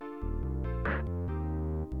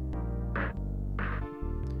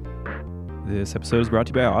This episode is brought to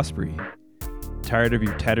you by Osprey. Tired of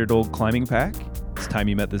your tattered old climbing pack? It's time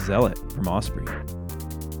you met the Zealot from Osprey.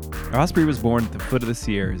 Osprey was born at the foot of the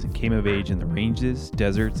Sierras and came of age in the ranges,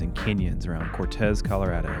 deserts, and canyons around Cortez,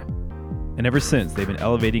 Colorado. And ever since, they've been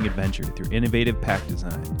elevating adventure through innovative pack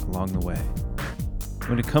design along the way.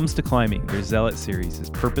 When it comes to climbing, their Zealot series is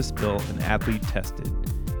purpose-built and athlete-tested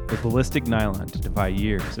with ballistic nylon to defy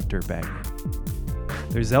years of dirt bagging.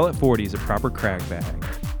 Their Zealot 40 is a proper crag bag,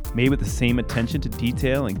 made with the same attention to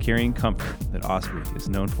detail and carrying comfort that Osprey is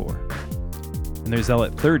known for. And their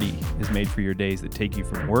Zealot 30 is made for your days that take you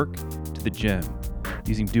from work to the gym,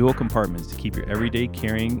 using dual compartments to keep your everyday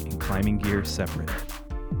carrying and climbing gear separate.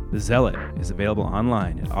 The Zealot is available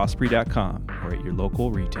online at osprey.com or at your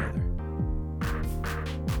local retailer.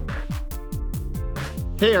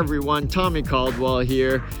 Hey everyone, Tommy Caldwell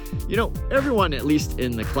here. You know, everyone, at least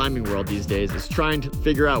in the climbing world these days, is trying to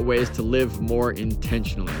figure out ways to live more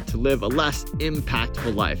intentionally, to live a less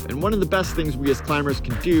impactful life. And one of the best things we as climbers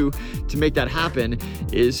can do to make that happen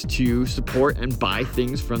is to support and buy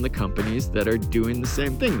things from the companies that are doing the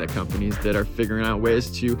same thing, the companies that are figuring out ways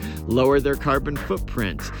to lower their carbon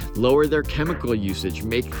footprint, lower their chemical usage,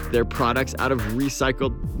 make their products out of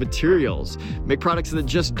recycled materials, make products that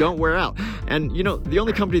just don't wear out. And you know, the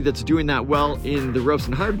only company that's doing that well in the ropes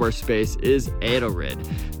and hardware space is Edelrid.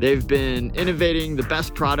 They've been innovating the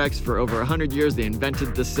best products for over 100 years. They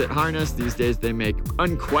invented the sit harness. These days they make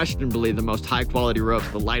unquestionably the most high quality ropes,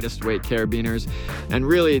 the lightest weight carabiners, and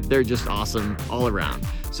really they're just awesome all around.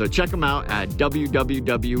 So check them out at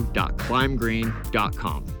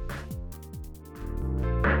www.climbgreen.com.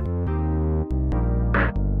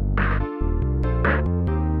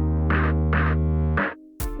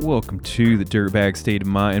 Welcome to the Dirtbag State of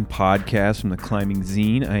Mind podcast from the Climbing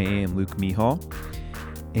Zine. I am Luke Mihal,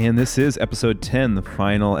 and this is episode 10, the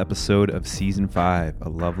final episode of season 5, a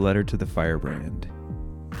love letter to the Firebrand.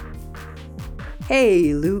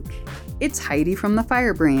 Hey Luke, it's Heidi from the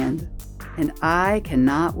Firebrand, and I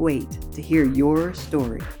cannot wait to hear your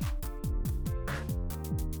story.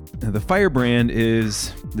 Now, the Firebrand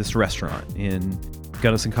is this restaurant in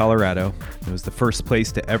Gunnison, Colorado. It was the first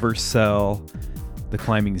place to ever sell the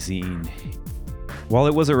Climbing Zine. While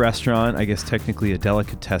it was a restaurant, I guess technically a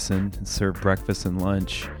delicatessen, and served breakfast and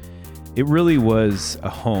lunch, it really was a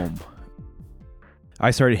home.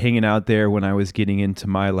 I started hanging out there when I was getting into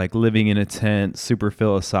my living in a tent, super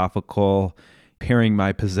philosophical, paring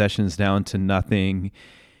my possessions down to nothing.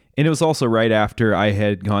 And it was also right after I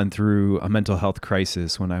had gone through a mental health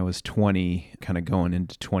crisis when I was 20, kind of going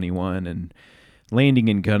into 21, and landing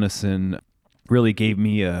in Gunnison really gave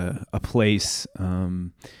me a place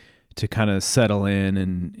to kind of settle in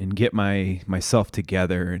and get myself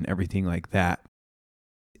together and everything like that.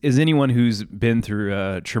 As anyone who's been through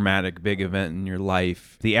a traumatic big event in your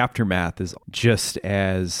life, the aftermath is just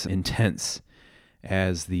as intense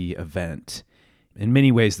as the event. In many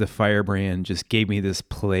ways, the Firebrand just gave me this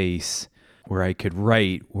place where I could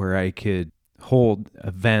write, where I could hold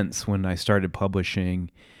events when I started publishing.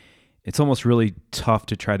 It's almost really tough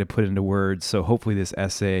to try to put into words, so hopefully this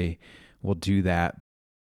essay will do that.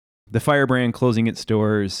 The Firebrand closing its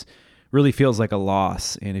doors really feels like a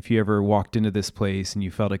loss, and if you ever walked into this place and you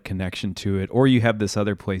felt a connection to it, or you have this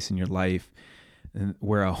other place in your life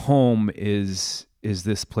where a home is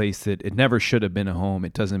this place that it never should have been a home,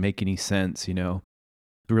 it doesn't make any sense, you know.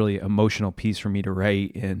 It's a really emotional piece for me to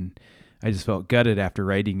write, and I just felt gutted after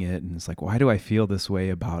writing it, and it's like, why do I feel this way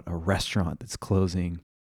about a restaurant that's closing?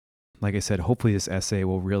 Like I said, hopefully this essay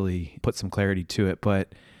will really put some clarity to it,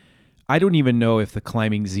 but I don't even know if the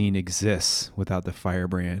Climbing Zine exists without the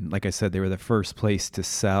Firebrand. Like I said, they were the first place to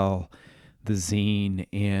sell the zine,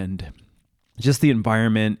 and just the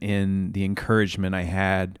environment and the encouragement I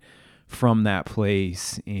had from that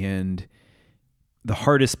place. And the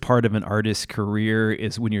hardest part of an artist's career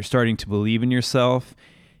is when you're starting to believe in yourself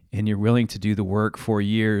and you're willing to do the work for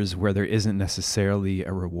years where there isn't necessarily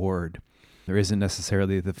a reward. There isn't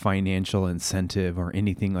necessarily the financial incentive or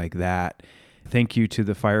anything like that. Thank you to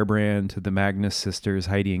the Firebrand, to the Magnus sisters,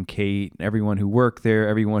 Heidi and Kate, everyone who worked there,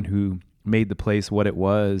 everyone who made the place what it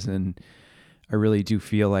was. And I really do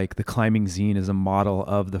feel like the Climbing Zine is a model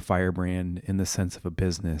of the Firebrand in the sense of a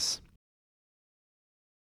business.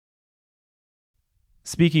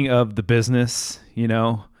 Speaking of the business, you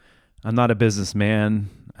know, I'm not a businessman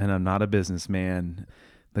and I'm not a businessman.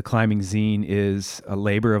 The Climbing Zine is a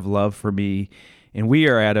labor of love for me, and we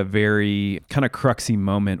are at a very kind of cruxy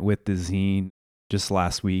moment with the zine. Just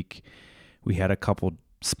last week, we had a couple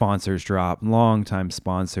sponsors drop, longtime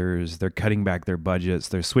sponsors. They're cutting back their budgets.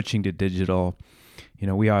 They're switching to digital. You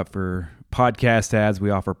know, we offer podcast ads. We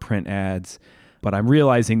offer print ads. But I'm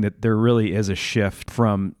realizing that there really is a shift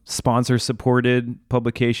from sponsor-supported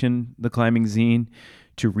publication, the Climbing Zine,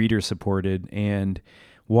 to reader-supported. And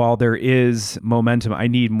while there is momentum, I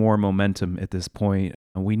need more momentum at this point.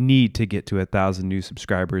 We need to get to 1,000 new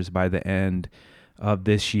subscribers by the end of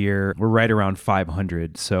this year. We're right around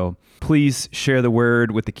 500. So please share the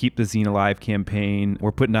word with the Keep the Zine Alive campaign.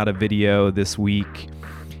 We're putting out a video this week,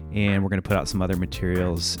 and we're going to put out some other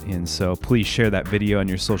materials. And so please share that video on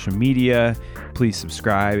your social media. Please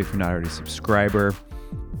subscribe if you're not already a subscriber.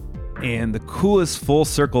 And the coolest full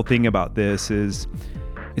circle thing about this is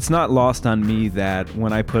it's not lost on me that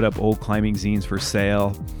when I put up old climbing zines for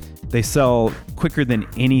sale, they sell quicker than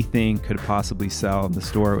anything could possibly sell in the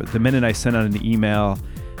store. The minute I send out an email,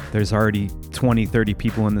 there's already 20, 30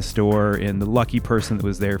 people in the store, and the lucky person that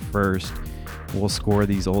was there first will score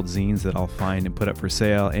these old zines that I'll find and put up for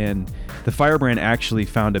sale. And the Firebrand actually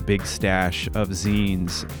found a big stash of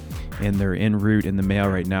zines, and they're en route in the mail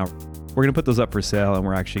right now. We're going to put those up for sale, and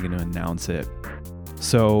we're actually going to announce it.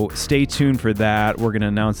 So stay tuned for that. We're going to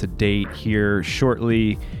announce a date here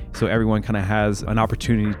shortly, so everyone kind of has an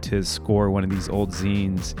opportunity to score one of these old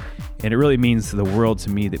zines. And it really means the world to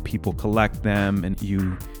me that people collect them and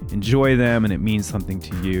you enjoy them, and it means something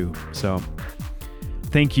to you. So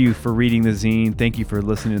thank you for reading the zine. Thank you for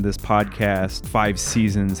listening to this podcast. 5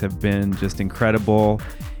 seasons have been just incredible,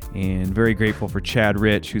 and very grateful for Chad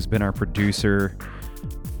Rich, who's been our producer.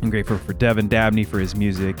 I'm grateful for Devin Dabney for his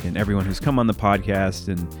music, and everyone who's come on the podcast,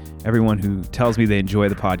 and everyone who tells me they enjoy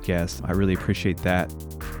the podcast. I really appreciate that.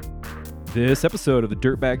 This episode of the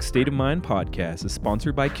Dirtbag State of Mind podcast is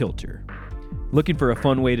sponsored by Kilter. Looking for a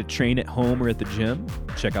fun way to train at home or at the gym?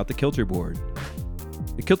 Check out the Kilter board.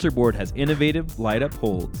 The Kilter board has innovative light-up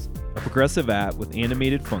holds, a progressive app with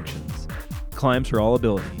animated functions, climbs for all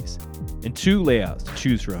abilities, and 2 layouts to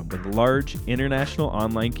choose from with large international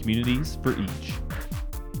online communities for each.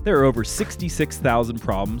 There are over 66,000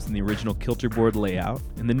 problems in the original Kilter board layout,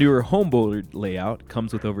 and the newer homeboard layout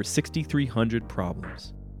comes with over 6,300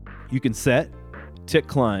 problems. You can set, tick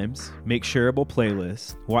climbs, make shareable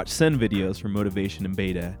playlists, watch send videos for motivation and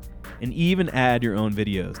beta, and even add your own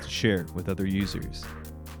videos to share with other users.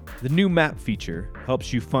 The new map feature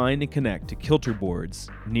helps you find and connect to Kilter boards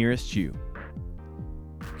nearest you.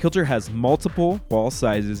 Kilter has multiple wall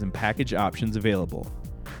sizes and package options available,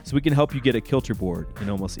 so we can help you get a Kilter board in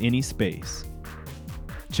almost any space.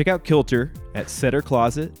 Check out Kilter at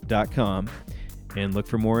settercloset.com and look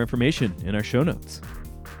for more information in our show notes.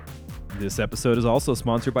 This episode is also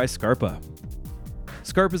sponsored by Scarpa.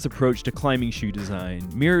 Scarpa's approach to climbing shoe design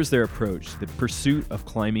mirrors their approach to the pursuit of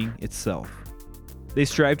climbing itself. They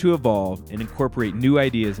strive to evolve and incorporate new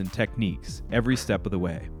ideas and techniques every step of the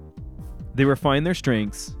way. They refine their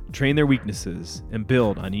strengths, train their weaknesses, and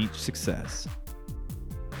build on each success.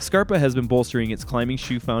 Scarpa has been bolstering its climbing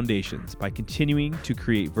shoe foundations by continuing to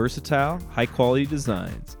create versatile, high-quality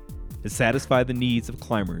designs that satisfy the needs of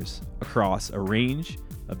climbers across a range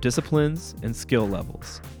of disciplines and skill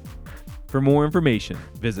levels. For more information,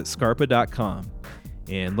 visit scarpa.com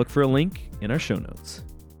and look for a link in our show notes.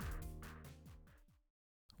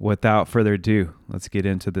 Without further ado, let's get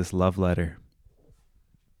into this love letter.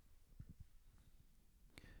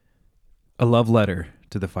 A love letter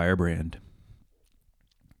to the Firebrand.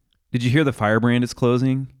 Did you hear the Firebrand is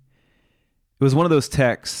closing? It was one of those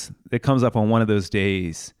texts that comes up on one of those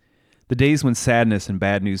days. The days when sadness and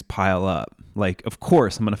bad news pile up. Like, of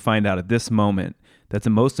course, I'm going to find out at this moment that the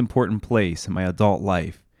most important place in my adult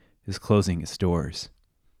life is closing its doors.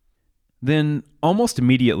 Then, almost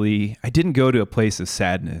immediately, I didn't go to a place of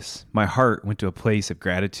sadness. My heart went to a place of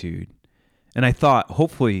gratitude. And I thought,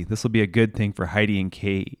 hopefully, this will be a good thing for Heidi and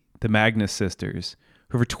Kate, the Magnus sisters,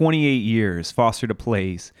 who for 28 years fostered a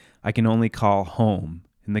place I can only call home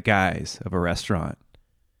in the guise of a restaurant.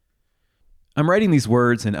 I'm writing these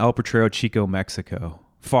words in El Potrero Chico, Mexico,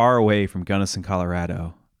 far away from Gunnison,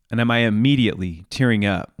 Colorado, and am I immediately tearing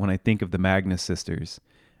up when I think of the Magnus sisters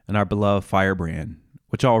and our beloved Firebrand,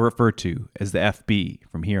 which I'll refer to as the FB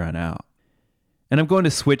from here on out. And I'm going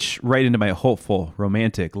to switch right into my hopeful,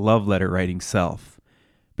 romantic, love letter writing self,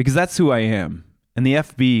 because that's who I am, and the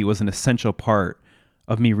FB was an essential part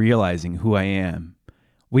of me realizing who I am.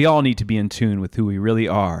 We all need to be in tune with who we really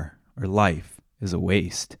are, or life is a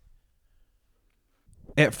waste.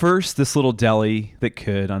 At first, this little deli that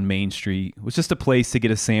could on Main Street was just a place to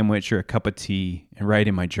get a sandwich or a cup of tea and write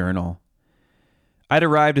in my journal. I'd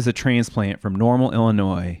arrived as a transplant from Normal,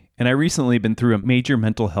 Illinois, and I recently been through a major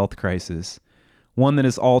mental health crisis, one that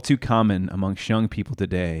is all too common amongst young people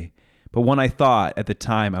today, but one I thought at the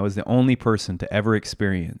time I was the only person to ever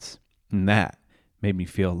experience, and that made me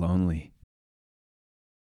feel lonely.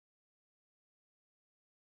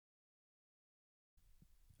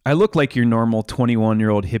 I looked like your normal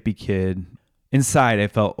 21-year-old hippie kid. Inside, I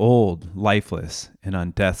felt old, lifeless, and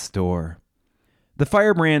on death's door. The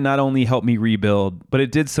Firebrand not only helped me rebuild, but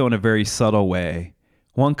it did so in a very subtle way.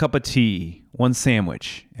 One cup of tea, one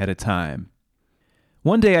sandwich at a time.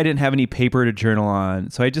 One day I didn't have any paper to journal on,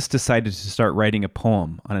 so I just decided to start writing a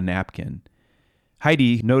poem on a napkin.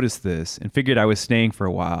 Heidi noticed this and figured I was staying for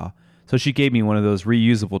a while, so she gave me one of those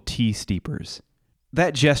reusable tea steepers.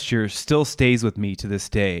 That gesture still stays with me to this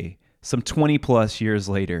day, some 20 plus years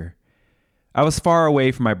later. I was far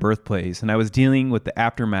away from my birthplace, and I was dealing with the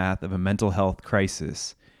aftermath of a mental health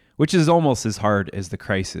crisis, which is almost as hard as the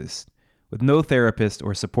crisis, with no therapist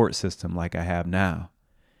or support system like I have now.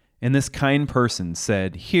 And this kind person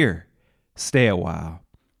said, "Here, stay a while,"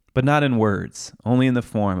 but not in words, only in the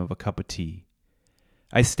form of a cup of tea.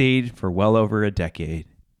 I stayed for well over a decade.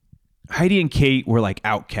 Heidi and Kate were like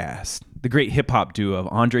Outkast, the great hip-hop duo of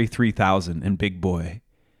Andre 3000 and Big Boy.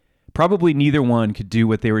 Probably neither one could do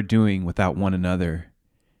what they were doing without one another.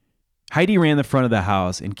 Heidi ran the front of the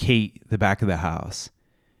house and Kate the back of the house.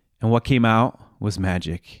 And what came out was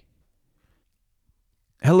magic.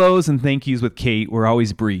 Hellos and thank yous with Kate were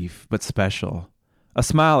always brief, but special. A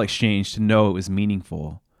smile exchanged to know it was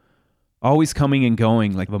meaningful. Always coming and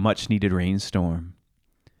going like a much-needed rainstorm.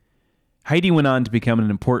 Heidi went on to become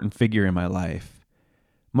an important figure in my life.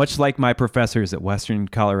 Much like my professors at Western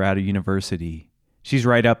Colorado University, she's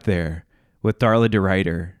right up there with Darla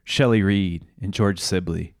DeRuyter, Shelley Reed, and George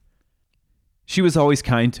Sibley. She was always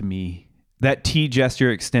kind to me. That tea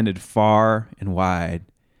gesture extended far and wide.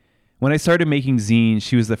 When I started making zines,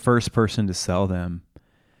 she was the first person to sell them.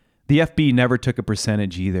 The FB never took a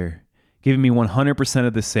percentage either, giving me 100%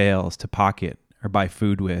 of the sales to pocket or buy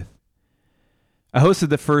food with. I hosted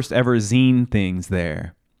the first ever zine things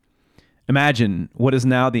there. Imagine what is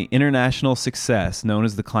now the international success known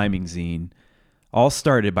as the Climbing Zine, all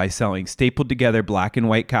started by selling stapled together black and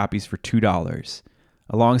white copies for $2,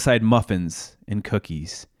 alongside muffins and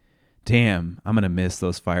cookies. Damn, I'm going to miss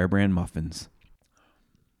those Firebrand muffins.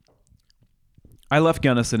 I left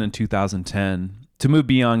Gunnison in 2010 to move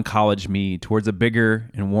beyond college me towards a bigger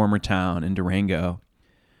and warmer town in Durango.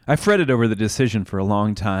 I fretted over the decision for a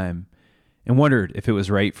long time and wondered if it was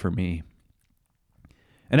right for me.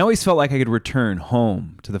 And I always felt like I could return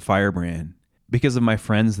home to the Firebrand because of my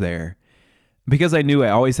friends there, because I knew I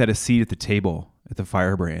always had a seat at the table at the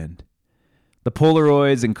Firebrand. The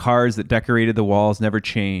Polaroids and cards that decorated the walls never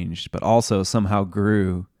changed, but also somehow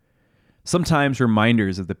grew. Sometimes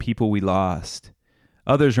reminders of the people we lost.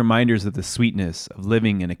 Others reminders of the sweetness of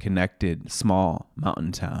living in a connected, small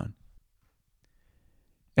mountain town.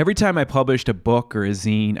 Every time I published a book or a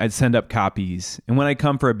zine, I'd send up copies, and when I'd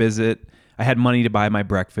come for a visit, I had money to buy my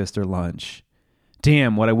breakfast or lunch.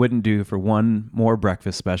 Damn, what I wouldn't do for one more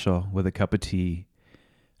breakfast special with a cup of tea.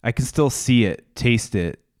 I can still see it, taste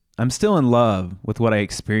it. I'm still in love with what I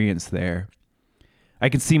experienced there. I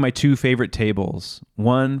can see my two favorite tables,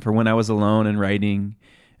 one for when I was alone and writing,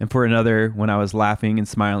 and for another when I was laughing and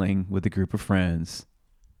smiling with a group of friends.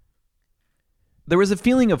 There was a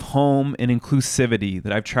feeling of home and inclusivity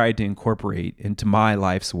that I've tried to incorporate into my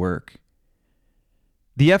life's work.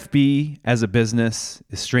 The FB as a business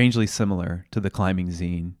is strangely similar to the Climbing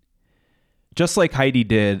Zine. Just like Heidi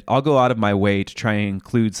did, I'll go out of my way to try and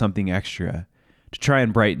include something extra, to try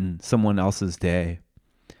and brighten someone else's day.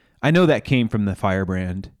 I know that came from the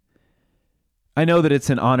Firebrand. I know that it's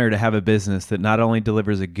an honor to have a business that not only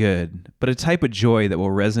delivers a good, but a type of joy that will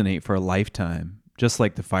resonate for a lifetime, just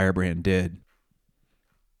like the Firebrand did.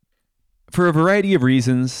 For a variety of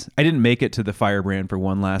reasons, I didn't make it to the Firebrand for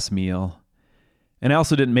one last meal, and I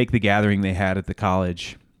also didn't make the gathering they had at the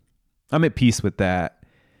college. I'm at peace with that.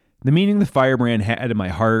 The meaning the Firebrand had in my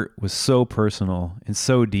heart was so personal and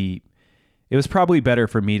so deep. It was probably better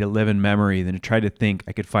for me to live in memory than to try to think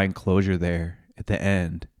I could find closure there at the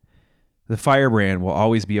end. The Firebrand will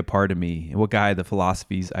always be a part of me and will guide the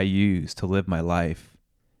philosophies I use to live my life.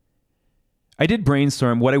 I did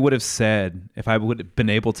brainstorm what I would have said if I would have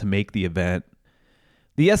been able to make the event.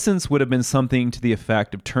 The essence would have been something to the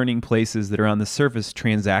effect of turning places that are on the surface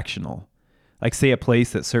transactional, like say a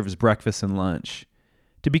place that serves breakfast and lunch,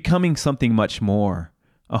 to becoming something much more,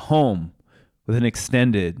 a home with an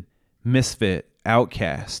extended, misfit,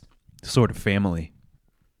 outcast sort of family.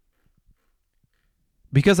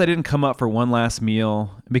 Because I didn't come up for one last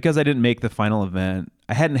meal, and because I didn't make the final event,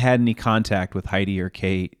 I hadn't had any contact with Heidi or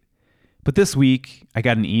Kate. But this week, I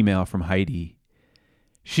got an email from Heidi.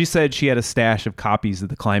 She said she had a stash of copies of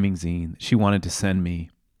the Climbing Zine that she wanted to send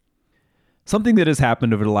me. Something that has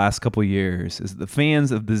happened over the last couple years is that the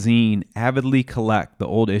fans of the zine avidly collect the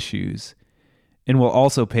old issues and will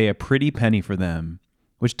also pay a pretty penny for them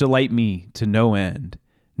which delight me to no end,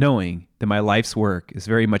 knowing that my life's work is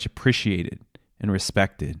very much appreciated and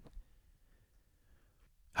respected.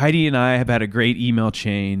 Heidi and I have had a great email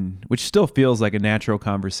chain, which still feels like a natural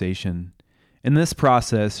conversation. In this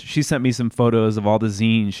process, she sent me some photos of all the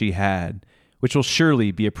zines she had, which will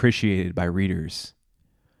surely be appreciated by readers.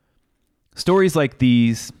 Stories like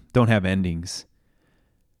these don't have endings.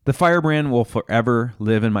 The Firebrand will forever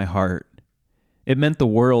live in my heart. It meant the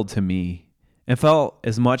world to me and felt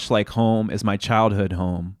as much like home as my childhood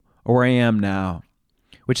home, or where I am now,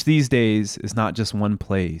 which these days is not just one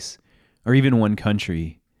place or even one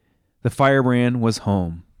country. The Firebrand was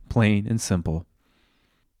home, plain and simple.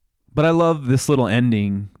 But I love this little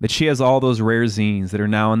ending that she has all those rare zines that are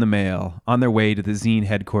now in the mail on their way to the zine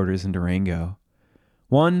headquarters in Durango.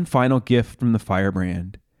 One final gift from the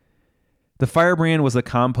Firebrand. The Firebrand was a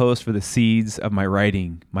compost for the seeds of my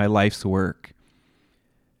writing, my life's work.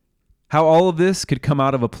 How all of this could come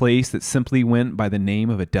out of a place that simply went by the name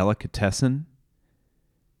of a delicatessen?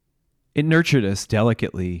 It nurtured us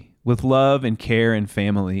delicately, with love and care and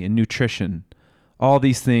family and nutrition, all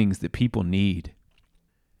these things that people need.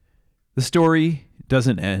 The story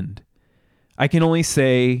doesn't end. I can only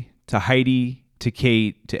say to Heidi, to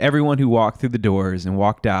Kate, to everyone who walked through the doors and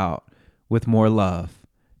walked out with more love,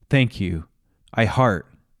 thank you. I heart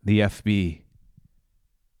the FB.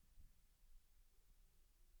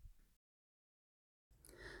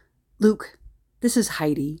 Luke, this is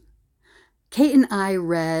Heidi. Kate and I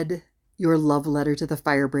read your love letter to the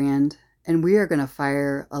Firebrand, and we are going to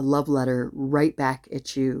fire a love letter right back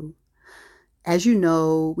at you. As you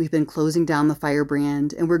know, we've been closing down the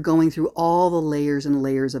Firebrand, and we're going through all the layers and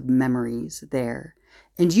layers of memories there.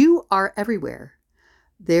 And you are everywhere.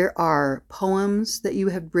 There are poems that you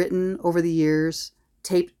have written over the years,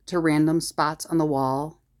 taped to random spots on the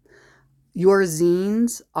wall. Your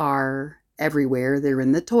zines are everywhere. They're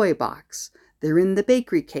in the toy box. They're in the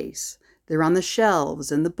bakery case. They're on the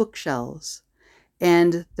shelves and the bookshelves.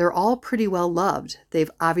 And they're all pretty well loved.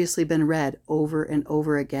 They've obviously been read over and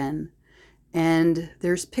over again. And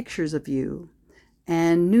there's pictures of you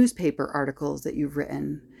and newspaper articles that you've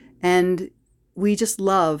written. And we just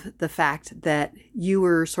love the fact that you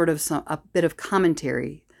were sort of a bit of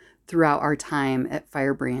commentary throughout our time at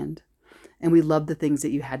Firebrand. And we love the things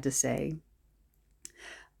that you had to say.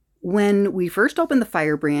 When we first opened the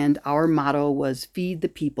Firebrand, our motto was feed the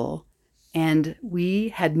people. And we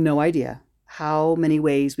had no idea how many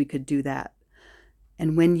ways we could do that.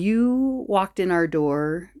 And when you walked in our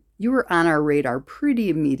door, you were on our radar pretty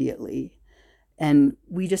immediately. And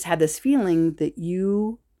we just had this feeling that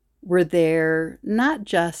you were there not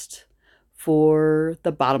just for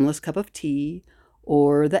the bottomless cup of tea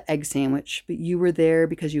or the egg sandwich, but you were there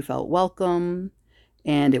because you felt welcome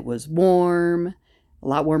and it was warm, a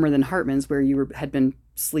lot warmer than Hartman's where you had been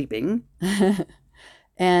sleeping.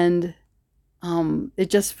 And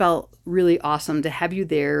it just felt really awesome to have you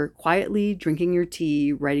there quietly drinking your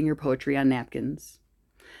tea, writing your poetry on napkins.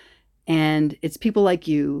 And it's people like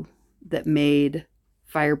you that made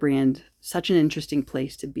Firebrand such an interesting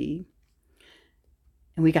place to be.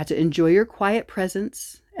 And we got to enjoy your quiet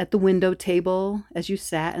presence at the window table as you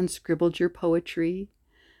sat and scribbled your poetry.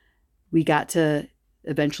 We got to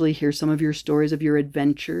eventually hear some of your stories of your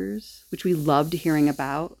adventures, which we loved hearing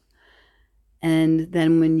about. And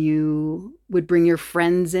then when you would bring your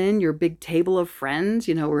friends in, your big table of friends,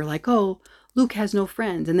 we're like, oh, Luke has no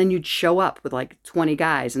friends. And then you'd show up with like 20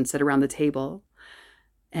 guys and sit around the table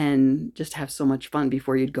and just have so much fun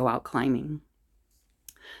before you'd go out climbing.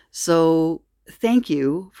 So thank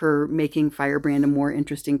you for making Firebrand a more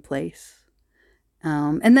interesting place.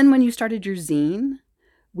 And then when you started your zine,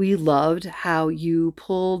 we loved how you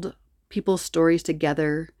pulled people's stories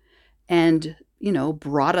together and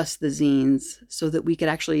brought us the zines so that we could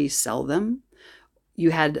actually sell them.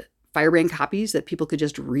 You had Firebrand copies that people could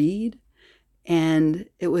just read. And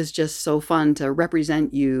it was just so fun to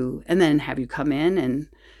represent you and then have you come in and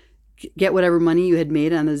get whatever money you had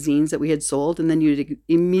made on the zines that we had sold. And then you'd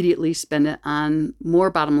immediately spend it on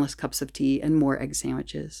more bottomless cups of tea and more egg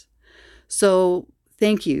sandwiches. So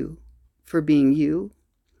thank you for being you.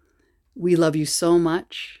 We love you so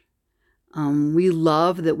much. We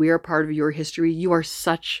love that we are part of your history. You are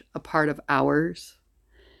such a part of ours.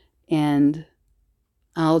 And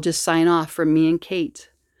I'll just sign off from me and Kate.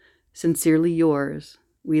 Sincerely yours.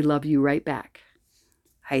 We love you right back.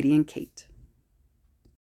 Heidi and Kate.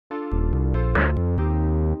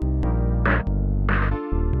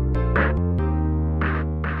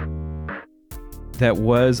 That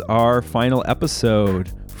was our final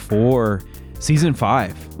episode for Season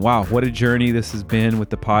 5. Wow, what a journey this has been with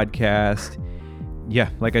the podcast.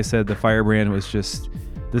 Yeah, like I said, the Firebrand was just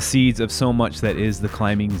the seeds of so much that is the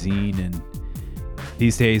climbing zine. And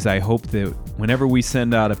these days, I hope that whenever we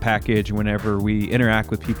send out a package, whenever we interact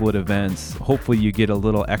with people at events, hopefully you get a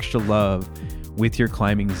little extra love with your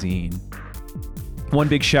climbing zine. One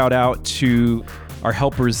big shout out to our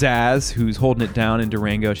helper Zaz, who's holding it down in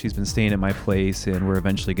Durango. She's been staying at my place, and we're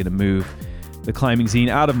eventually going to move the climbing zine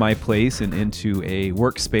out of my place and into a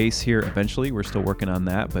workspace here eventually. We're still working on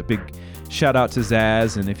that, but big shout out to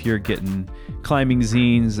Zaz. And if you're getting climbing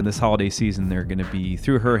zines in this holiday season, they're going to be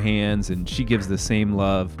through her hands, and she gives the same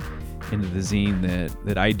love into the zine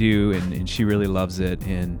that I do, and she really loves it.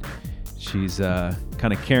 And she's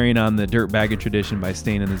kind of carrying on the dirt bagging tradition by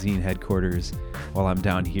staying in the zine headquarters while I'm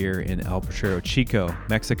down here in El Potrero Chico,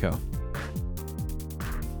 Mexico.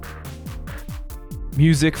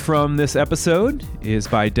 Music from this episode is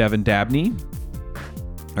by Devin Dabney.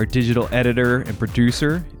 Our digital editor and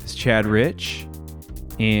producer is Chad Rich.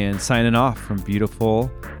 And signing off from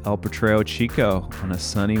beautiful El Potrero Chico on a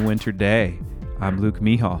sunny winter day, I'm Luke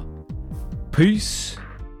Mihal. Peace.